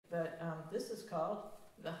This is called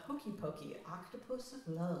the Hokey Pokey, Octopus of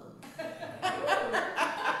Love.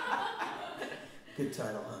 Good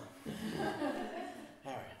title, huh?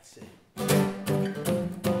 All right, let's see.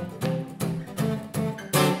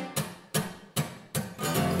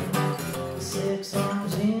 Six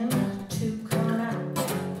arms in, two come out.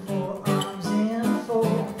 Four arms in,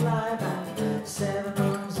 four fly back. Seven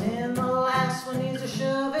arms in, the last one needs a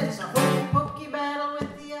shove. It's a hokey pokey battle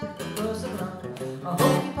with the octopus of love. A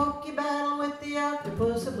hokey pokey battle with the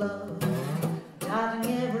octopus of love.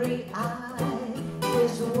 Dotting every I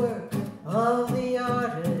is the work of the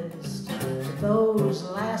artist. Those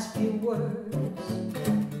last few words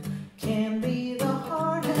can be the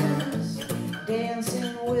hardest.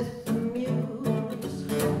 Dancing with the muse,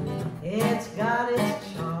 it's got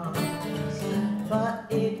its charms, but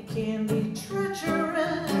it can be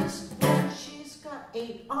treacherous. And she's got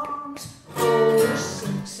 8 arms, oh,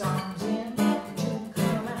 6 arms in, 2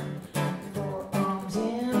 come out. 4 arms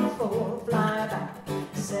in, 4 fly back.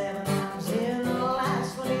 7 arms in, the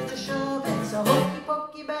last one is a shove. It's a hokey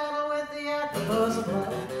pokey battle with the octopus of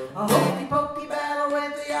love. A hokey pokey battle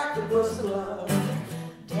with the octopus of love.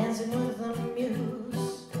 Dancing with the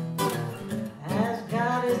muse has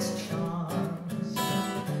got its charms,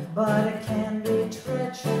 but it can be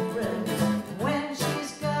treacherous when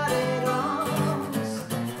she's got 8 arms.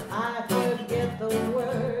 I forget the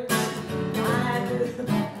words. I do.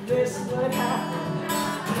 This is what happened.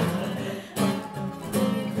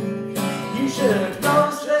 You should have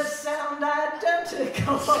noticed the sound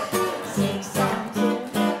identical. 6 arms in,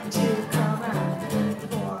 2 come out.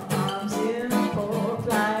 4 arms in, 4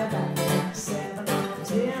 fly back. 7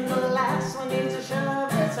 arms in, the last one needs a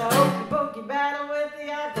shove. It's a hokey pokey battle with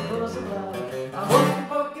the octopus of love. A hokey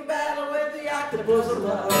pokey battle with the octopus of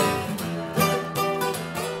love.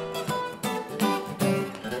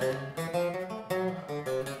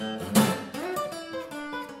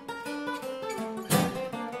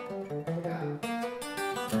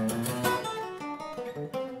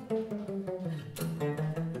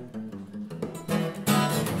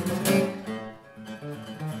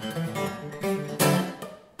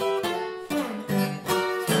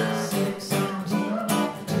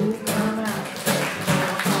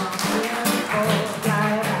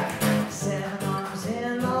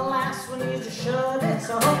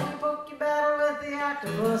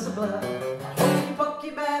 Octopus of love, hokey pokey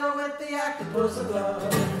battle with the octopus of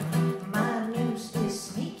love. My news is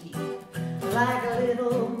sneaky, like a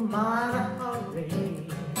little Monterey.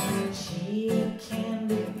 She can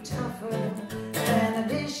be tougher than a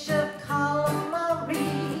dish of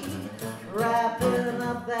calamari. Wrapping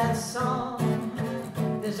up that song,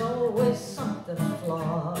 there's always something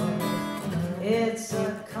flawed. It's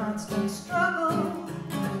a constant struggle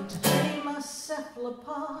to tame a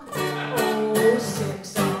cephalopod.